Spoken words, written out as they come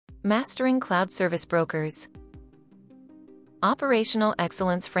Mastering Cloud Service Brokers. Operational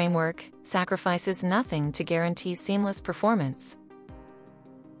Excellence Framework sacrifices nothing to guarantee seamless performance.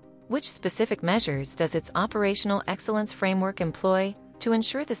 Which specific measures does its Operational Excellence Framework employ to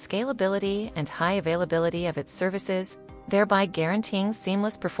ensure the scalability and high availability of its services, thereby guaranteeing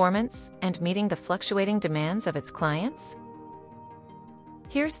seamless performance and meeting the fluctuating demands of its clients?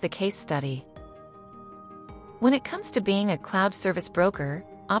 Here's the case study. When it comes to being a cloud service broker,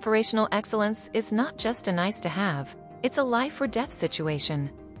 operational excellence is not just a nice-to-have, it's a life-or-death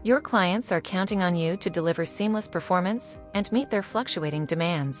situation. Your clients are counting on you to deliver seamless performance and meet their fluctuating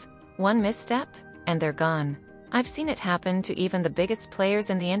demands. One misstep, and they're gone. I've seen it happen to even the biggest players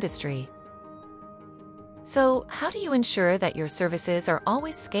in the industry. So, how do you ensure that your services are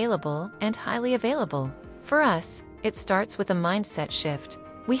always scalable and highly available? For us, it starts with a mindset shift.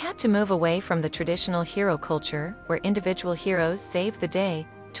 We had to move away from the traditional hero culture, where individual heroes save the day,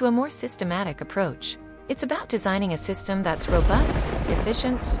 to a more systematic approach. It's about designing a system that's robust,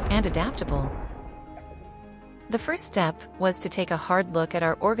 efficient, and adaptable. The first step was to take a hard look at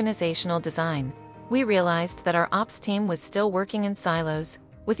our organizational design. We realized that our ops team was still working in silos,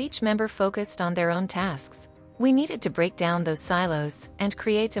 with each member focused on their own tasks. We needed to break down those silos and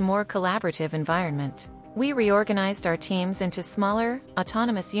create a more collaborative environment. We reorganized our teams into smaller,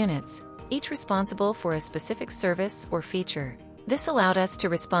 autonomous units, each responsible for a specific service or feature. This allowed us to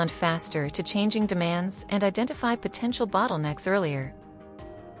respond faster to changing demands and identify potential bottlenecks earlier.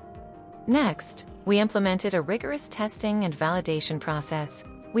 Next, we implemented a rigorous testing and validation process.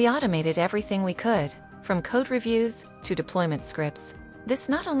 We automated everything we could, from code reviews to deployment scripts. This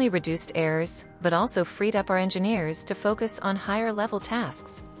not only reduced errors, but also freed up our engineers to focus on higher-level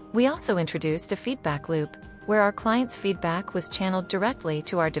tasks. We also introduced a feedback loop, where our clients' feedback was channeled directly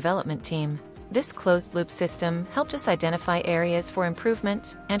to our development team. This closed-loop system helped us identify areas for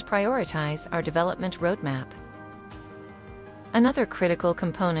improvement and prioritize our development roadmap. Another critical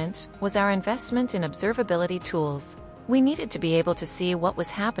component was our investment in observability tools. We needed to be able to see what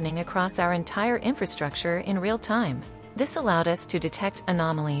was happening across our entire infrastructure in real time. This allowed us to detect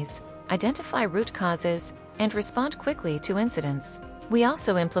anomalies, identify root causes, and respond quickly to incidents. We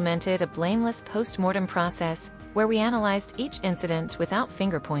also implemented a blameless post-mortem process where we analyzed each incident without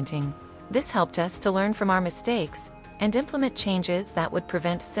finger-pointing. This helped us to learn from our mistakes and implement changes that would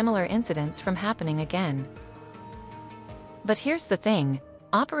prevent similar incidents from happening again. But here's the thing,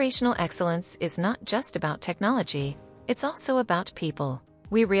 operational excellence is not just about technology, it's also about people.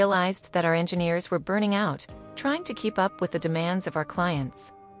 We realized that our engineers were burning out, trying to keep up with the demands of our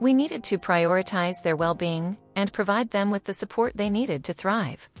clients. We needed to prioritize their well-being and provide them with the support they needed to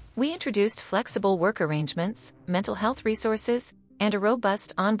thrive. We introduced flexible work arrangements, mental health resources, and a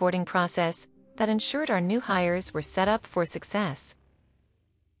robust onboarding process that ensured our new hires were set up for success.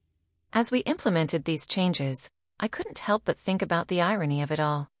 As we implemented these changes, I couldn't help but think about the irony of it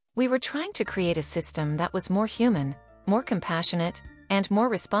all. We were trying to create a system that was more human, more compassionate, and more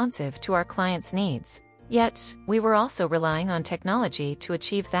responsive to our clients' needs. Yet, we were also relying on technology to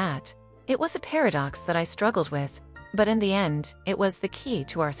achieve that. It was a paradox that I struggled with, but in the end, it was the key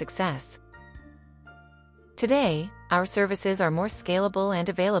to our success. Today, our services are more scalable and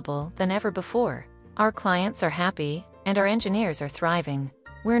available than ever before. Our clients are happy, and our engineers are thriving.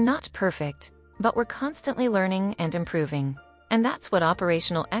 We're not perfect, but we're constantly learning and improving. And that's what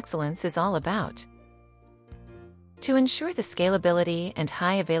operational excellence is all about. To ensure the scalability and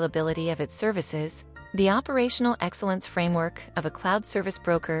high availability of its services, the Operational Excellence Framework of a Cloud Service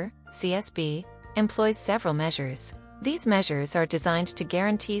Broker, CSB, employs several measures. These measures are designed to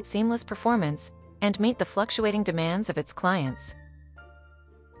guarantee seamless performance and meet the fluctuating demands of its clients.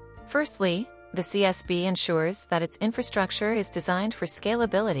 Firstly, the CSB ensures that its infrastructure is designed for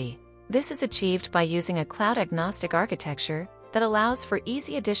scalability. This is achieved by using a cloud-agnostic architecture that allows for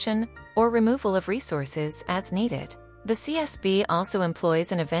easy addition or removal of resources as needed. The CSB also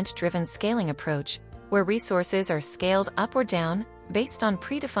employs an event-driven scaling approach, where resources are scaled up or down based on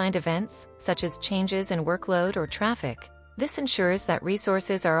predefined events, such as changes in workload or traffic. This ensures that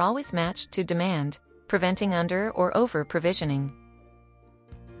resources are always matched to demand, preventing under or over provisioning.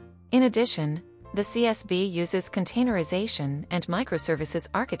 In addition, the CSB uses Containerization and Microservices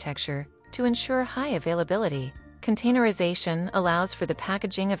architecture to ensure high availability. Containerization allows for the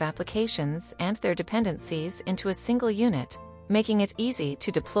packaging of applications and their dependencies into a single unit, making it easy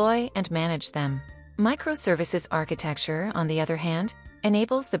to deploy and manage them. Microservices architecture, on the other hand,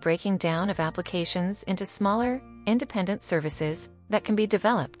 enables the breaking down of applications into smaller, independent services that can be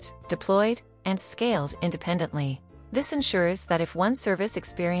developed, deployed, and scaled independently. This ensures that if one service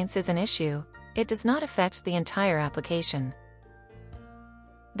experiences an issue, it does not affect the entire application.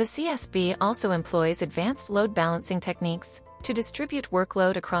 The CSB also employs advanced load balancing techniques to distribute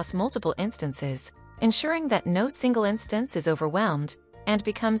workload across multiple instances, ensuring that no single instance is overwhelmed and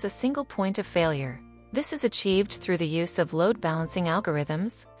becomes a single point of failure. This is achieved through the use of load balancing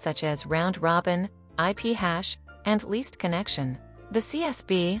algorithms such as round-robin, IP hash, and least connection. The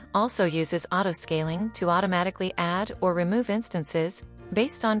CSB also uses autoscaling to automatically add or remove instances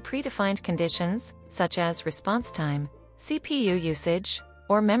based on predefined conditions such as response time, CPU usage,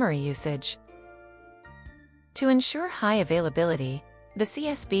 or memory usage. To ensure high availability, the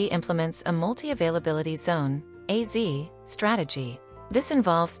CSB implements a multi-availability zone (AZ) strategy. This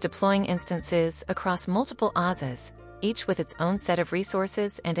involves deploying instances across multiple AZs, each with its own set of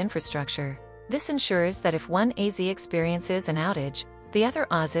resources and infrastructure. This ensures that if one AZ experiences an outage, the other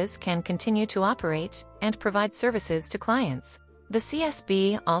AZs can continue to operate and provide services to clients. The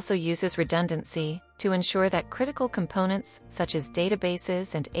CSB also uses redundancy to ensure that critical components such as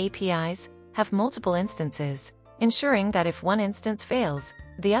databases and APIs have multiple instances, ensuring that if one instance fails,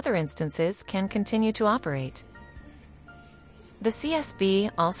 the other instances can continue to operate. The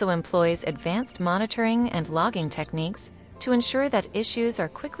CSB also employs advanced monitoring and logging techniques to ensure that issues are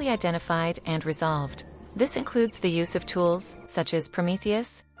quickly identified and resolved. This includes the use of tools such as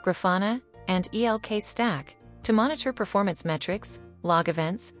Prometheus, Grafana, and ELK Stack to monitor performance metrics, log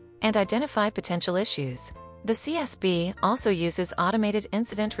events, and identify potential issues. The CSB also uses automated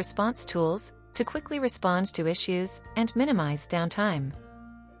incident response tools to quickly respond to issues and minimize downtime.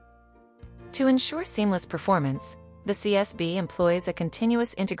 To ensure seamless performance, the CSB employs a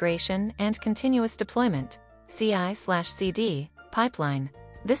continuous integration and continuous deployment (CI/CD) pipeline.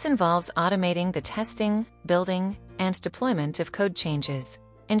 This involves automating the testing, building, and deployment of code changes,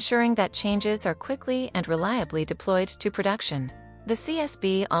 ensuring that changes are quickly and reliably deployed to production. The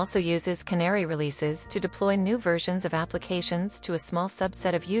CSB also uses Canary releases to deploy new versions of applications to a small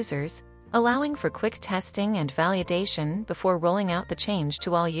subset of users, allowing for quick testing and validation before rolling out the change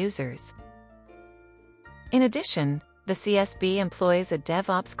to all users. In addition, the CSB employs a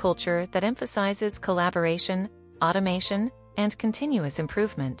DevOps culture that emphasizes collaboration, automation, and continuous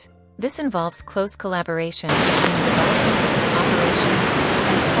improvement. This involves close collaboration between development, operations,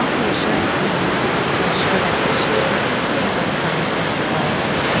 and quality assurance teams to ensure that issues are quickly identified and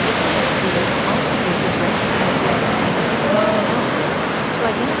resolved. The CSB also uses retrospectives and post-mortem analysis to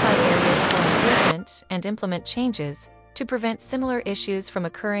identify areas for improvement and implement changes to prevent similar issues from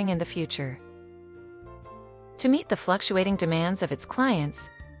occurring in the future. To meet the fluctuating demands of its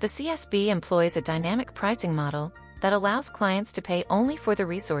clients, the CSB employs a dynamic pricing model that allows clients to pay only for the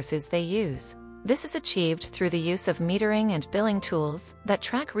resources they use. This is achieved through the use of metering and billing tools that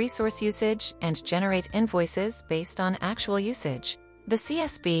track resource usage and generate invoices based on actual usage. The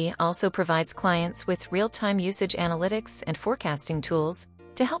CSB also provides clients with real-time usage analytics and forecasting tools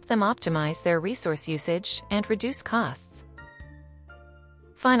to help them optimize their resource usage and reduce costs.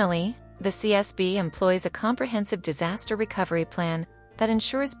 Finally, the CSB employs a comprehensive disaster recovery plan that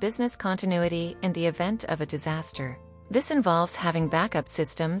ensures business continuity in the event of a disaster. This involves having backup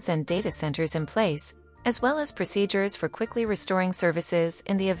systems and data centers in place, as well as procedures for quickly restoring services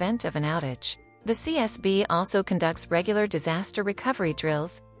in the event of an outage. The CSB also conducts regular disaster recovery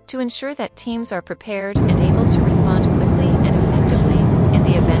drills to ensure that teams are prepared and able to respond quickly and effectively in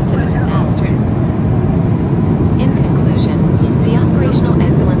the event of a disaster. In conclusion, the Operational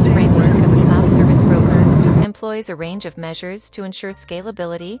Excellence Framework of a Cloud Service Broker employs a range of measures to ensure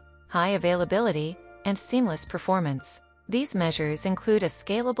scalability, high availability, and seamless performance. These measures include a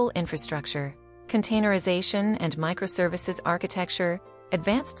scalable infrastructure, containerization and microservices architecture,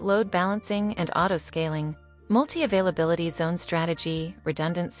 advanced load balancing and autoscaling, multi-availability zone strategy,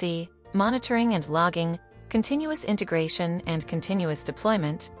 redundancy, monitoring and logging, continuous integration and continuous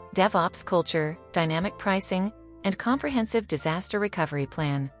deployment, DevOps culture, dynamic pricing, and comprehensive disaster recovery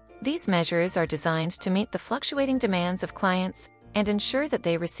plan. These measures are designed to meet the fluctuating demands of clients and ensure that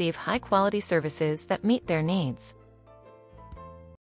they receive high-quality services that meet their needs.